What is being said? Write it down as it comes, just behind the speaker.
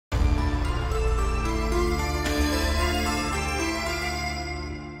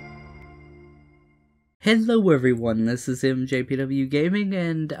Hello everyone, this is MJPWGaming,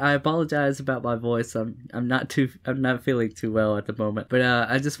 and I apologize about my voice. I'm not feeling too well at the moment. But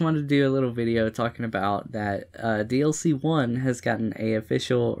I just wanted to do a little video talking about that DLC 1 has gotten a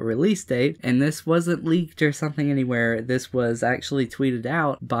official release date, and this wasn't leaked or something anywhere. This was actually tweeted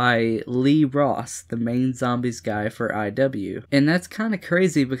out by Lee Ross, the main zombies guy for IW. And that's kind of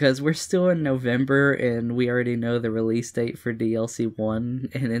crazy because we're still in November and we already know the release date for DLC 1,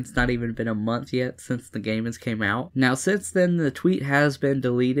 and it's not even been a month yet since the game has came out. Now, since then, the tweet has been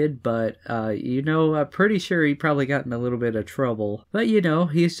deleted, but, I'm pretty sure he probably got in a little bit of trouble. But,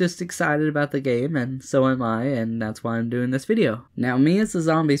 he's just excited about the game, and so am I, and that's why I'm doing this video. Now, me as a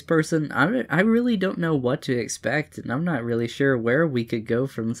zombies person, I really don't know what to expect, and I'm not really sure where we could go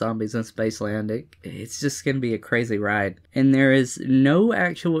from Zombies in Spaceland. It's just gonna be a crazy ride. And there is no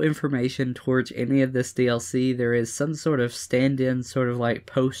actual information towards any of this DLC. There is some sort of stand-in sort of like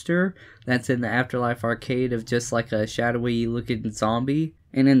poster that's in the Afterlife arcade of just like a shadowy looking zombie.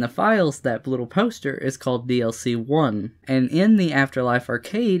 And in the files, that little poster is called DLC 1. And in the Afterlife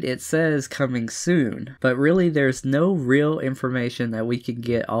arcade, it says coming soon. But really, there's no real information that we can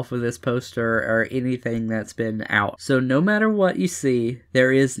get off of this poster or anything that's been out. So no matter what you see,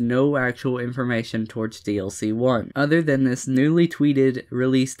 there is no actual information towards DLC 1, other than this newly tweeted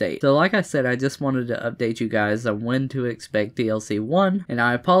release date. So like I said, I just wanted to update you guys on when to expect DLC 1. And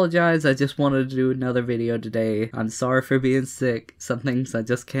I apologize, I just wanted to do another video today. I'm sorry for being sick. Some things I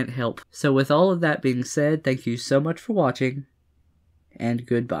just can't help. So with all of that being said, thank you so much for watching, and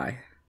goodbye.